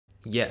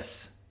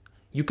Yes,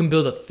 you can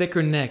build a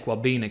thicker neck while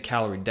being in a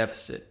calorie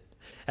deficit,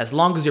 as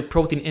long as your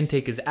protein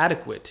intake is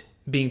adequate,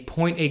 being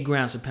 0.8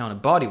 grams per pound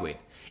of body weight,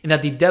 and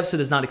that the deficit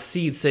does not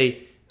exceed,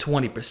 say,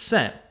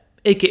 20%,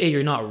 aka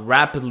you're not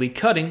rapidly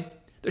cutting.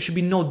 There should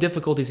be no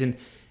difficulties in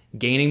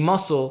gaining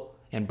muscle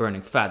and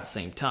burning fat at the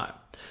same time.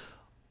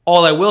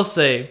 All I will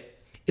say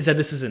is that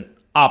this isn't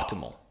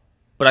optimal,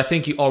 but I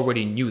think you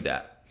already knew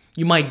that.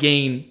 You might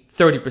gain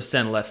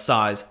 30% less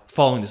size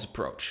following this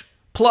approach.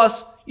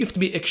 Plus, you have to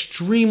be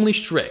extremely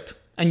strict,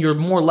 and you're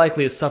more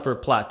likely to suffer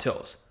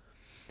plateaus.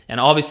 And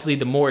obviously,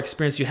 the more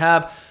experience you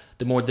have,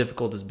 the more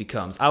difficult this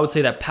becomes. I would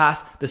say that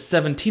past the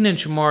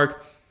 17-inch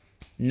mark,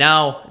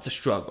 now it's a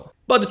struggle.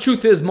 But the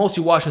truth is, most of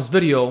you watching this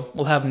video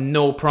will have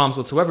no problems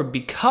whatsoever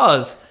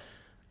because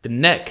the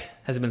neck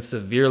has been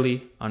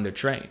severely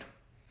undertrained.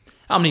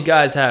 How many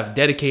guys have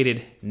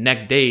dedicated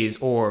neck days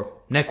or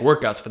neck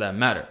workouts for that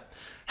matter?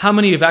 How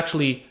many have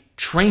actually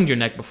trained your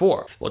neck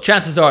before? Well,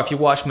 chances are if you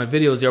watch my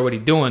videos, you're already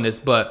doing this,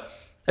 but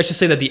let's just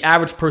say that the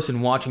average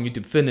person watching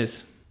YouTube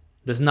Fitness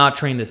does not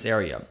train this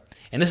area.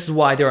 And this is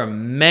why there are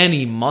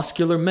many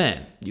muscular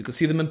men, you can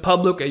see them in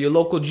public at your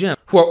local gym,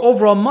 who are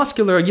overall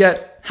muscular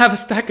yet have a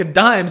stack of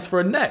dimes for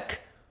a neck.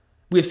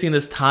 We have seen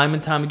this time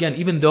and time again,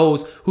 even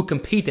those who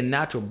compete in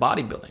natural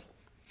bodybuilding.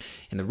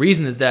 And the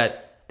reason is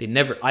that they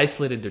never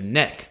isolated their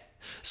neck.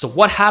 So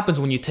what happens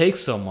when you take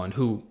someone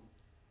who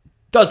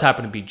does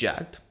happen to be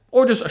jacked,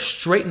 or just a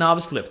straight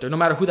novice lifter, no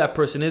matter who that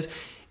person is,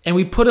 and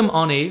we put him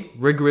on a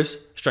rigorous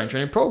strength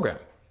training program?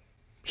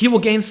 He will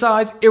gain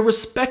size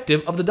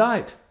irrespective of the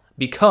diet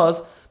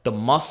because the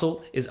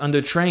muscle is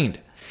undertrained.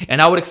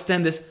 And I would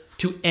extend this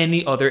to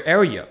any other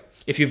area.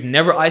 If you've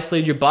never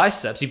isolated your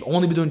biceps, you've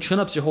only been doing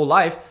chin-ups your whole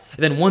life,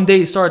 and then one day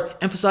you start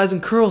emphasizing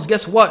curls,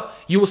 guess what?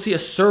 You will see a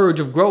surge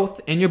of growth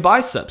in your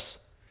biceps.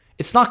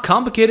 It's not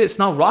complicated, it's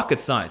not rocket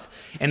science.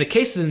 In the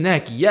case of the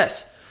neck,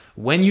 yes,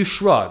 when you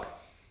shrug,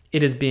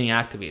 it is being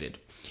activated.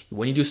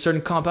 When you do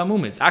certain compound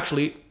movements,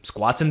 actually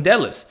squats and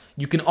deadlifts,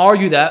 you can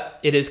argue that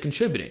it is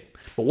contributing.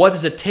 But what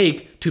does it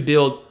take to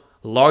build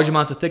large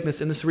amounts of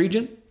thickness in this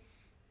region?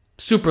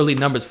 Super elite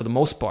numbers for the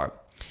most part.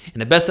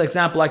 And the best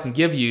example I can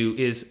give you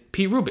is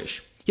Pete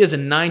Rubish. He has a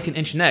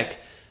 19-inch neck,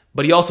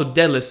 but he also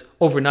deadlifts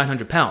over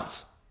 900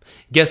 pounds.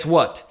 Guess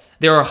what?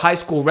 There are high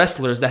school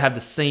wrestlers that have the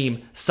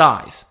same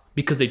size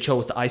because they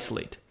chose to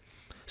isolate.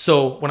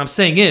 So what I'm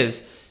saying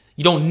is,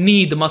 you don't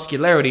need the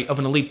muscularity of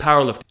an elite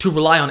powerlifter to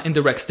rely on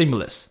indirect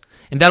stimulus.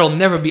 And that'll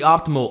never be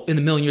optimal in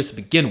a million years to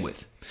begin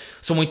with.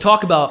 So when we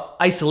talk about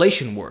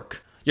isolation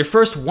work, your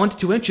first 1 to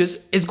 2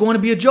 inches is going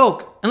to be a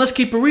joke. And let's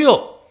keep it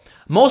real.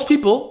 Most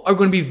people are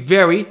going to be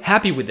very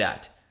happy with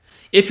that.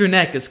 If your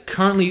neck is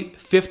currently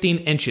 15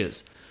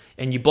 inches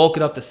and you bulk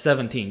it up to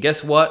 17,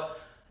 guess what?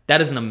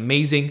 That is an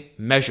amazing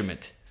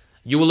measurement.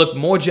 You will look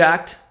more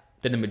jacked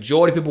than the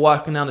majority of people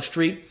walking down the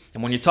street.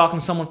 And when you're talking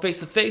to someone face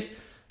to face,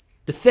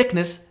 the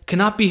thickness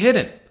cannot be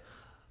hidden.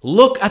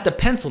 Look at the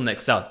pencil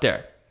necks out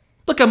there.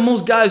 Look at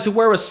most guys who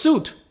wear a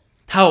suit,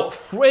 how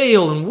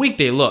frail and weak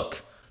they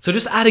look. So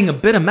just adding a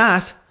bit of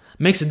mass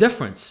makes a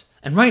difference.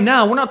 And right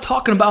now, we're not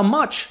talking about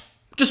much.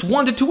 Just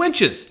 1 to 2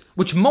 inches,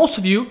 which most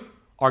of you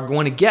are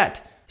going to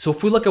get. So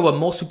if we look at what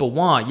most people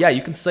want, yeah,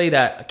 you can say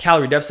that a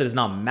calorie deficit is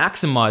not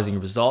maximizing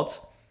your results,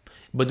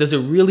 but does it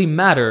really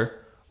matter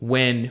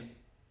when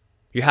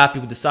you're happy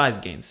with the size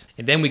gains?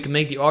 And then we can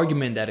make the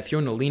argument that if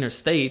you're in a leaner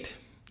state,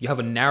 you have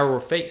a narrower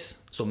face.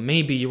 So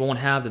maybe you won't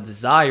have the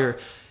desire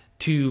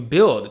to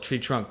build a tree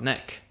trunk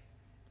neck.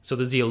 So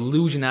there's the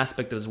illusion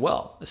aspect as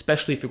well,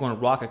 especially if you're going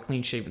to rock a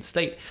clean shaven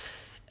state.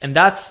 And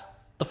that's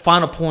the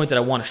final point that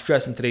I want to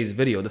stress in today's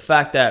video. The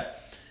fact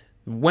that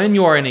when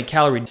you are in a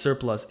calorie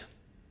surplus,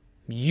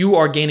 you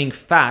are gaining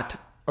fat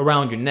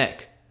around your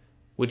neck,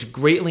 which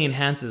greatly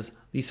enhances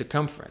the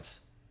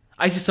circumference.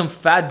 I see some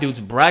fat dudes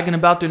bragging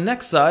about their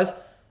neck size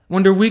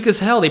when they're weak as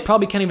hell. They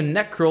probably can't even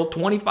neck curl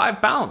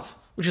 25 pounds,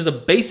 which is a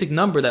basic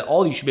number that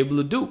all you should be able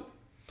to do.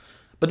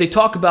 But they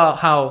talk about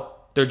how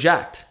they're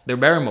jacked, they're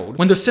bear mode,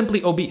 when they're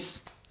simply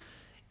obese.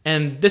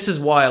 And this is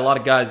why a lot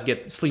of guys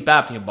get sleep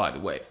apnea, by the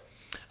way.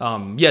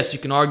 Yes, you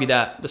can argue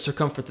that the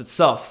circumference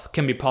itself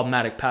can be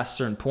problematic past a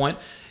certain point,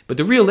 but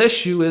the real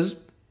issue is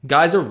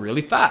guys are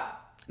really fat.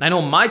 And I know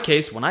in my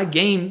case, when I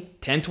gain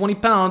 10, 20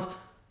 pounds,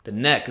 the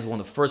neck is one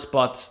of the first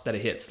spots that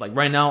it hits. Like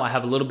right now, I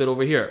have a little bit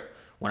over here.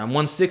 When I'm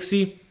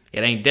 160, it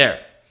ain't there.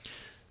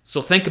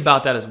 So think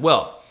about that as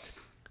well.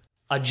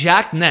 A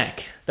jacked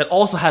neck that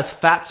also has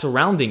fat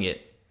surrounding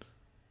it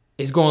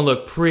is going to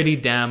look pretty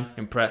damn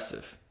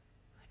impressive.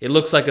 It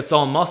looks like it's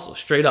all muscle,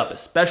 straight up,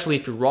 especially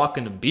if you're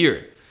rocking a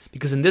beard.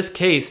 Because in this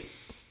case,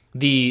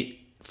 the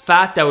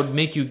fat that would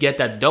make you get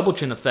that double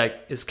chin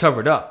effect is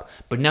covered up.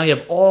 But now you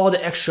have all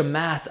the extra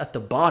mass at the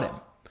bottom.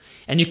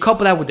 And you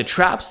couple that with the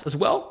traps as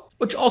well,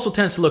 which also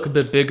tends to look a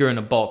bit bigger in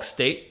a bulk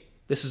state.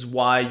 This is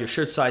why your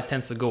shirt size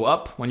tends to go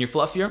up when you're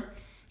fluffier.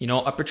 You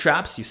know, upper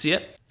traps, you see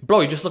it? Bro,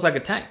 you just look like a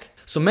tank.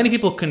 So many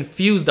people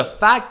confuse the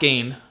fat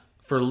gain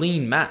for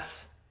lean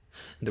mass.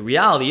 The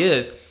reality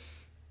is,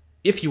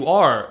 if you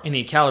are in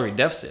a calorie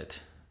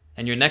deficit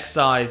and your neck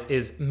size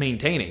is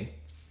maintaining,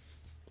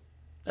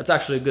 That's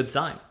actually a good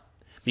sign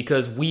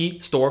because we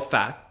store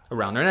fat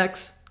around our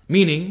necks,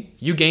 meaning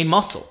you gain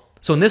muscle.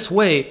 So in this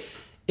way,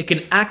 it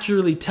can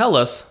accurately tell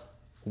us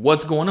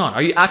what's going on.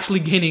 Are you actually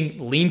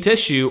gaining lean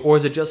tissue or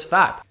is it just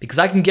fat? Because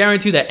I can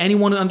guarantee that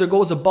anyone who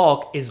undergoes a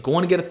bulk is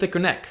going to get a thicker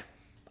neck.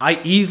 I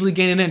easily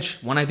gain an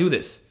inch when I do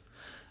this.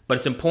 But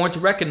it's important to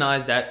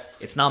recognize that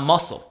it's not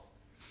muscle.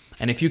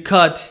 And if you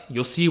cut,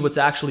 you'll see what's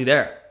actually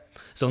there.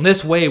 So in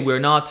this way, we're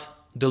not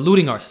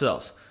deluding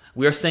ourselves.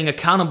 We are staying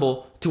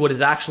accountable to what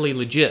is actually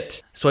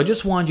legit. So I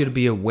just want you to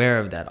be aware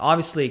of that.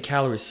 Obviously, a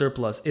calorie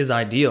surplus is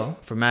ideal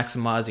for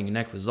maximizing your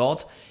neck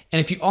results. And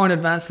if you are an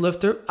advanced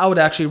lifter, I would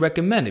actually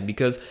recommend it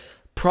because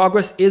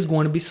progress is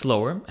going to be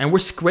slower and we're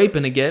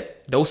scraping to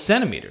get those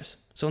centimeters.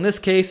 So in this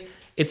case,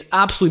 it's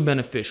absolutely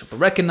beneficial. But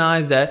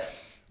recognize that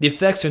the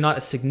effects are not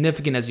as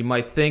significant as you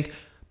might think,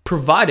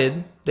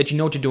 provided that you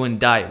know what you're doing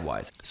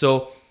diet-wise.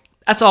 So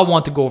that's all I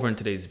want to go over in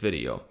today's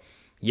video.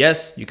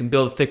 Yes, you can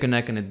build a thicker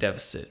neck in a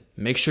deficit.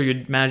 Make sure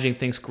you're managing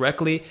things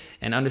correctly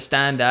and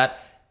understand that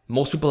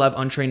most people have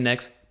untrained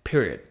necks,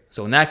 period.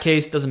 So in that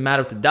case, it doesn't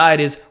matter what the diet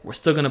is, we're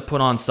still gonna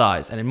put on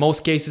size. And in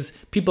most cases,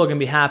 people are gonna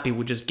be happy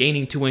with just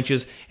gaining 2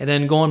 inches and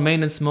then going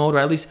maintenance mode or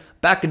at least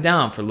backing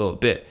down for a little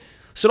bit.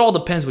 So it all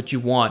depends what you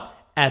want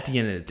at the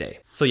end of the day.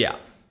 So yeah,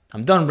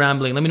 I'm done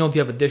rambling. Let me know if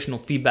you have additional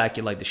feedback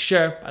you'd like to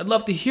share. I'd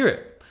love to hear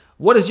it.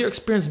 What has your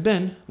experience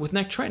been with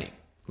neck training?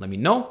 Let me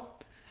know,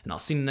 and I'll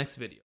see you in the next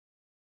video.